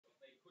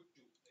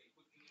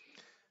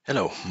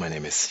Hello, my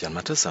name is Jan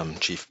Mattes. I'm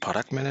Chief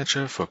Product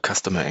Manager for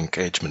Customer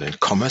Engagement and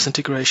Commerce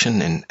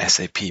Integration in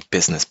SAP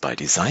Business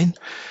ByDesign.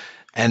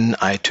 And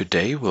I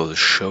today will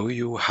show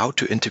you how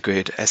to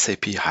integrate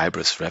SAP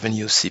Hybris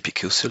Revenue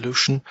CPQ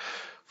solution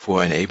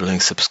for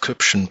enabling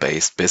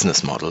subscription-based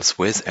business models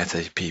with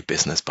SAP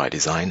Business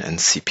ByDesign and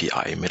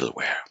CPI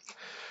middleware.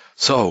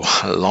 So,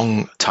 a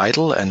long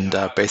title, and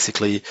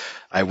basically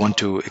I want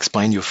to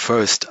explain you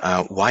first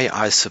why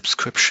are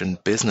subscription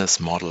business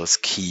models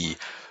key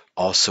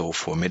also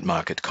for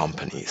mid-market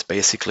companies.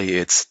 Basically,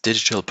 its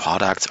digital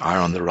products are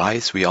on the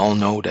rise. We all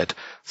know that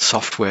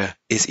software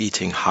is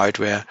eating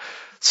hardware.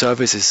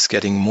 Service is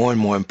getting more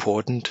and more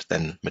important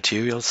than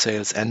material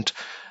sales, and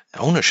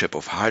ownership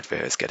of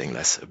hardware is getting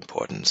less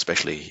important.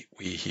 Especially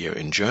we here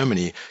in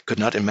Germany could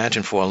not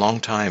imagine for a long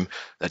time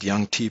that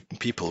young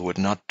people would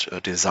not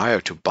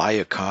desire to buy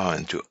a car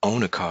and to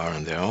own a car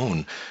on their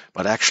own.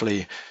 But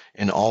actually,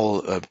 in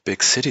all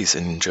big cities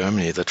in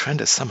Germany, the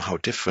trend is somehow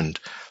different.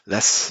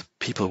 Less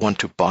people want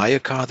to buy a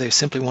car, they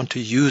simply want to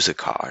use a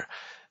car.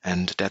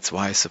 And that's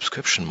why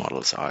subscription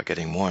models are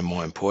getting more and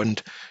more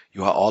important.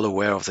 You are all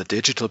aware of the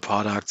digital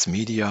products,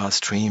 media,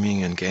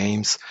 streaming, and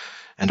games.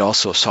 And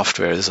also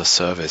software as a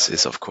service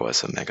is, of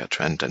course, a mega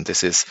trend. And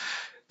this is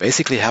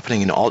basically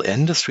happening in all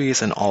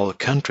industries and all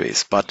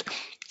countries. But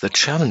the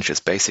challenge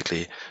is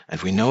basically,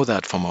 and we know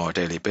that from our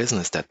daily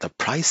business, that the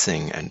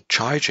pricing and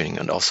charging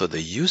and also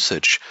the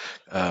usage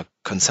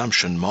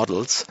consumption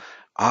models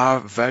are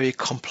very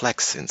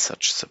complex in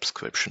such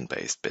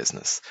subscription-based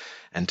business.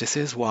 And this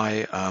is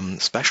why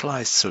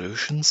specialized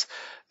solutions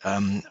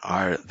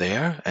are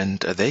there, and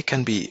they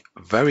can be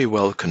very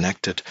well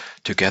connected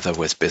together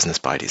with Business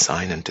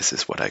ByDesign, and this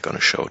is what I'm going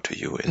to show to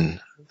you in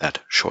that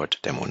short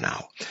demo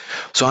now.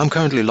 So I'm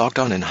currently logged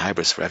on in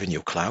Hybris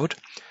Revenue Cloud,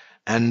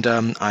 and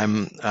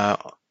I'm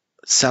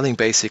selling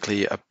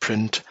basically a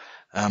print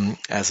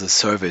as a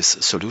service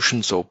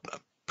solution, so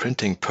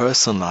printing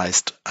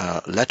personalized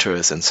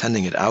letters and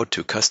sending it out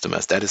to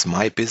customers. That is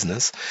my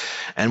business.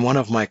 And one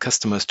of my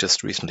customers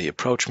just recently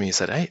approached me and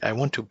said, hey, I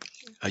want to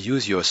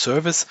use your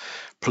service.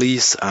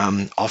 Please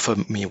offer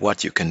me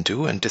what you can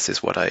do. And this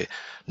is what I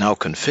now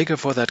configure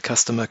for that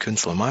customer,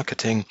 Künstler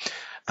Marketing.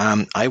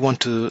 I want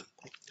to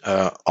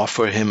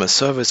offer him a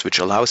service which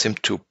allows him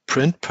to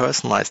print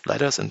personalized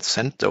letters and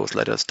send those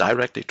letters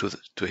directly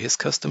to his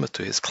customers,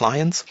 to his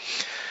clients.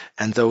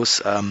 And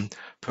those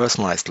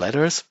personalized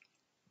letters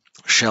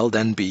shall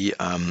then be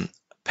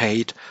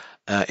paid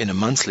in a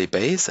monthly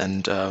base.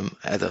 And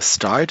at the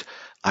start,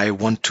 I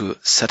want to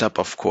set up,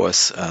 of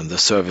course, the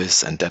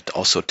service, and that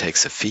also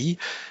takes a fee.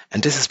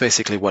 And this is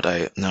basically what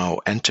I now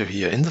enter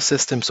here in the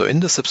system. So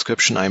in the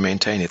subscription, I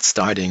maintain it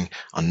starting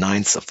on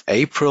 9th of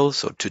April.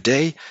 So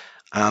today,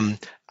 I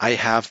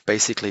have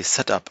basically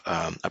set up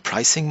a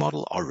pricing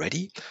model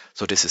already.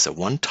 So this is a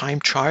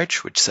one-time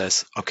charge, which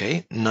says,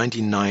 okay,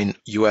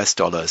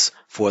 $99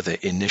 for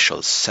the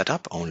initial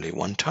setup, only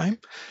one time.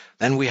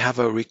 Then we have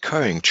a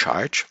recurring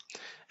charge,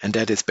 and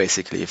that is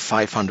basically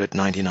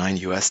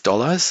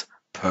 $599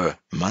 per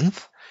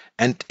month.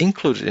 And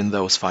included in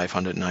those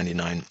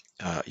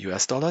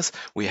 $599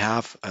 we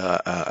have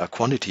a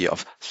quantity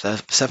of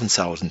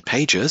 7,000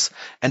 pages.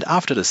 And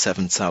after the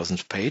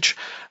 7,000th page,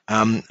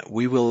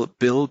 we will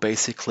bill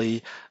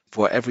basically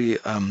for every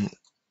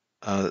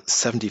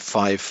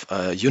 75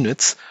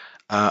 units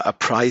a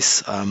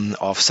price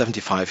of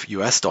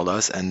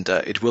 $75, and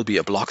it will be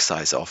a block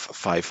size of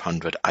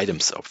 500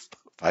 items of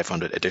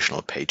 500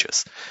 additional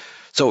pages.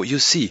 So you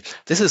see,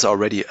 this is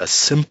already a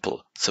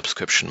simple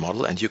subscription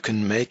model, and you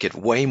can make it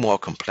way more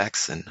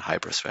complex in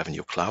Hybris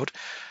Revenue Cloud.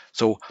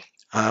 So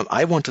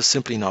I want to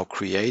simply now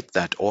create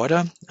that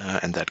order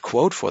and that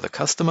quote for the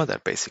customer.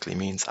 That basically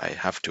means I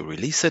have to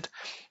release it.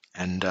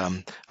 And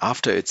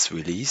after it's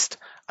released,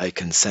 I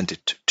can send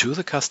it to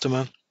the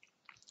customer.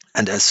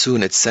 And as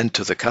soon as it's sent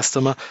to the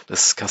customer,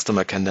 this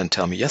customer can then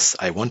tell me, yes,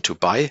 I want to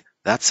buy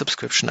that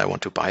subscription. I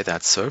want to buy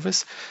that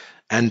service.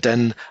 And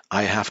then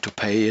I have to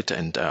pay it,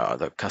 and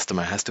the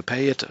customer has to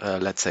pay it,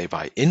 let's say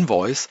by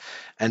invoice.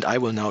 And I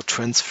will now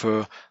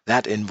transfer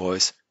that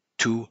invoice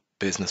to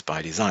Business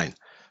ByDesign.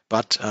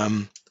 But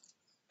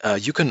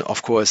you can,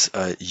 of course,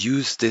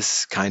 use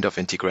this kind of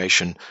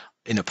integration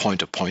in a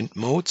point-to-point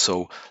mode.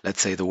 So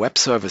let's say the web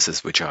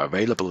services which are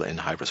available in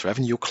Hybris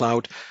Revenue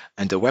Cloud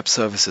and the web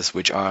services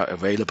which are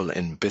available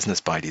in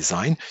Business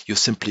ByDesign, you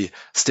simply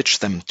stitch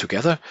them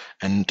together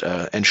and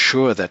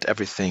ensure that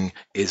everything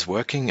is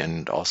working,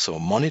 and also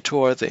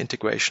monitor the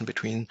integration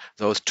between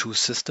those two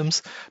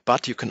systems.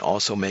 But you can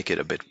also make it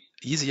a bit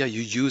easier.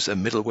 You use a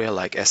middleware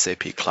like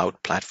SAP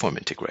Cloud Platform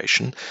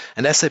Integration,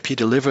 and SAP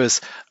delivers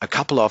a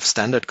couple of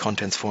standard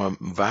contents for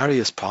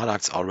various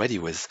products already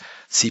with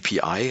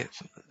CPI,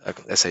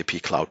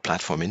 SAP Cloud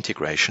Platform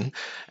Integration.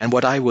 And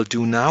what I will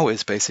do now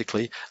is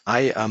basically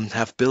I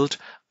have built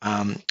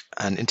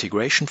an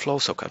integration flow,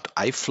 so-called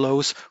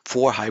iFlows,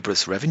 for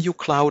Hybris Revenue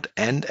Cloud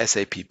and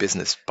SAP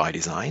Business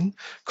ByDesign,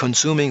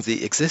 consuming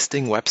the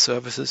existing web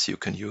services you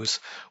can use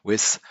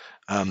with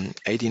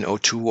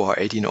 1802 or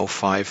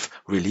 1805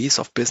 release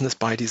of Business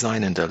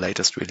ByDesign and the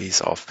latest release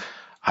of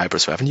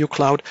Hybris Revenue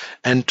Cloud,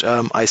 and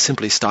I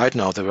simply start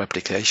now the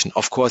replication.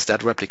 Of course,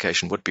 that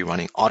replication would be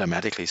running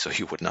automatically, so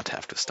you would not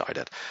have to start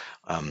it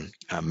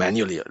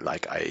manually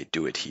like I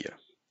do it here.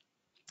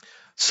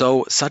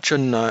 So such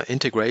an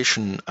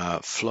integration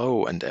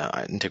flow and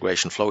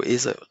integration flow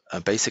is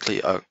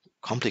basically a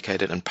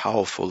complicated and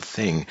powerful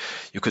thing.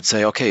 You could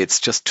say, okay, it's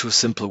just two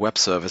simple web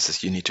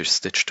services you need to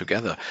stitch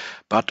together.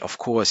 But of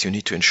course, you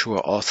need to ensure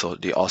also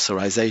the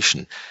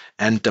authorization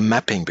and the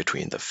mapping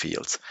between the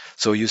fields.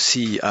 So you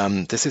see,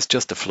 this is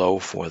just a flow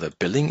for the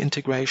billing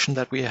integration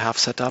that we have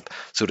set up.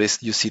 So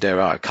this, you see, there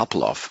are a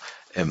couple of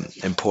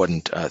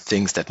important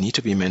things that need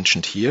to be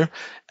mentioned here.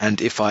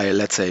 And if I,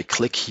 let's say,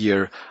 click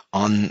here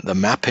on the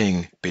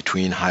mapping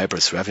between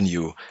Hybris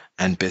Revenue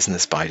and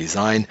Business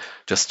ByDesign,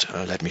 just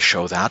let me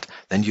show that,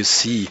 then you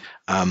see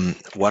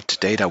what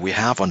data we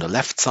have on the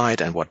left side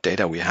and what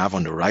data we have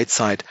on the right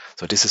side.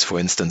 So this is, for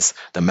instance,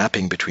 the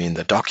mapping between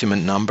the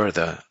document number,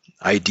 the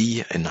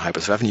ID in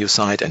Hybris Revenue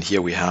side, and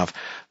here we have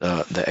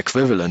the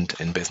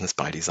equivalent in Business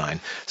ByDesign.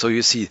 So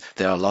you see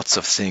there are lots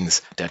of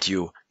things that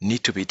you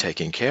need to be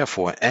taking care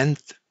for, and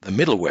the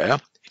middleware,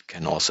 it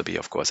can also be,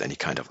 of course, any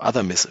kind of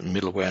other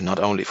middleware, not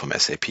only from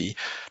SAP,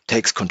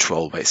 takes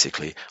control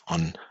basically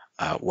on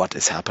what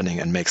is happening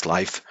and makes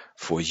life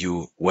for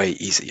you way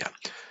easier.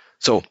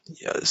 So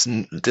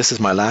this is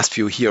my last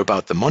view here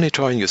about the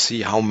monitoring. You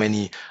see how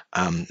many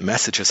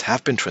messages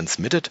have been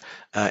transmitted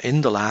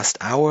in the last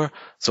hour.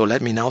 So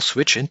let me now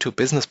switch into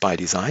Business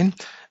ByDesign.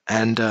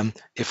 And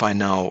if I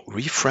now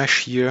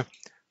refresh here,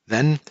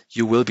 then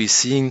you will be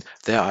seeing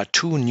there are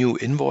two new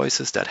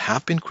invoices that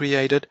have been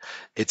created.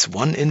 It's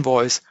one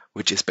invoice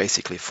which is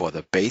basically for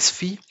the base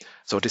fee.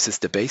 So this is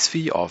the base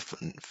fee of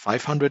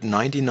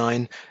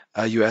 $599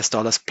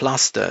 US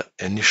plus the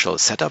initial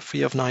setup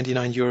fee of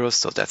 99 euros.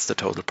 So that's the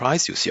total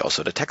price. You see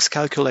also the tax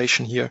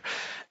calculation here.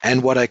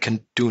 And what I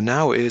can do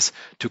now is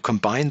to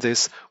combine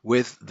this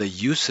with the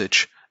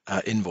usage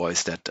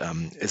invoice that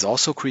is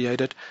also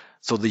created.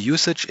 So the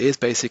usage is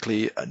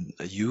basically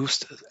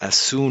used as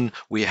soon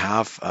we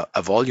have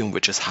a volume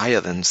which is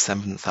higher than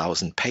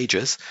 7,000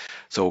 pages.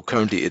 So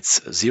currently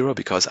it's 0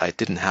 because I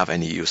didn't have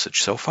any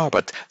usage so far,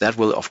 but that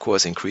will of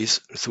course increase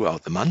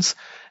throughout the months,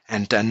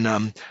 and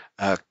then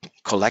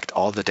collect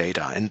all the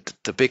data. And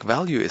the big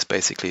value is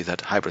basically that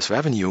Hybris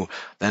Revenue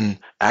then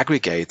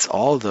aggregates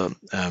all the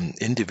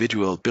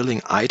individual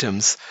billing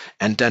items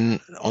and then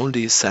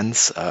only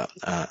sends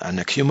an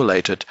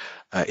accumulated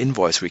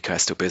invoice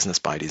request to Business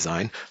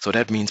ByDesign. So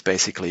that means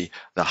basically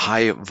the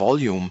high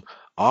volume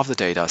of the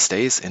data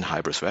stays in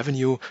Hybris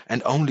Revenue,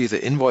 and only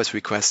the invoice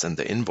requests and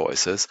the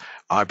invoices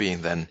are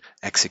being then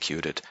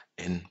executed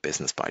in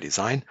Business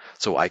ByDesign.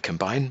 So I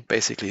combine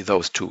basically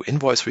those two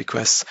invoice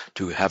requests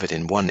to have it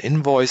in one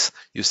invoice.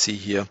 You see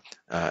here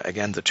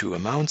again the two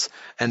amounts,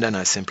 and then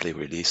I simply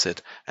release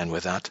it, and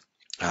with that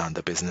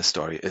the business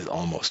story is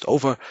almost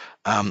over.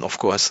 Of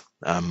course,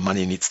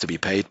 money needs to be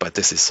paid, but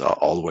this is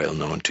all well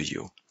known to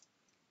you.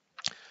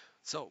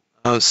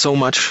 So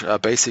much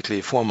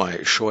basically for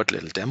my short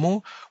little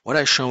demo. What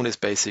I've shown is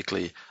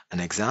basically an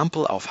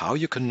example of how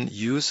you can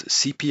use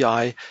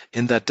CPI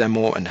in that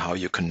demo and how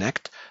you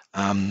connect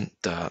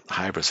the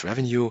Hybris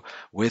Revenue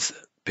with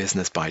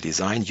Business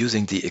ByDesign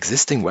using the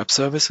existing web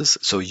services.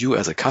 So you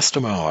as a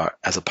customer or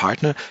as a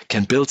partner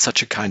can build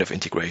such a kind of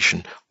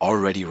integration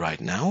already right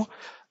now.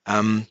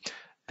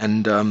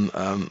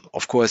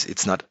 Of course,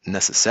 it's not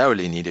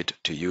necessarily needed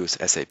to use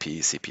SAP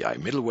CPI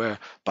middleware,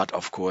 but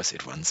of course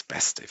it runs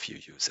best if you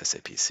use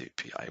SAP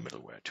CPI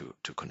middleware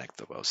to connect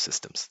those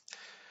systems.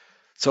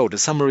 So the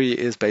summary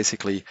is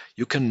basically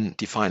you can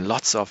define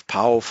lots of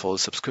powerful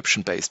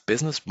subscription-based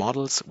business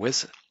models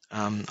with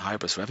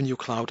Hybris Revenue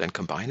Cloud and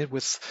combine it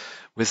with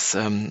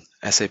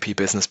SAP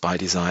Business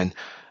ByDesign.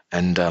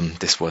 And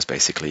this was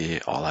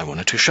basically all I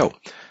wanted to show.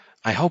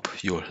 I hope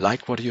you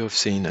liked what you have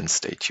seen and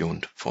stay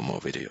tuned for more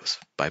videos.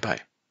 Bye bye.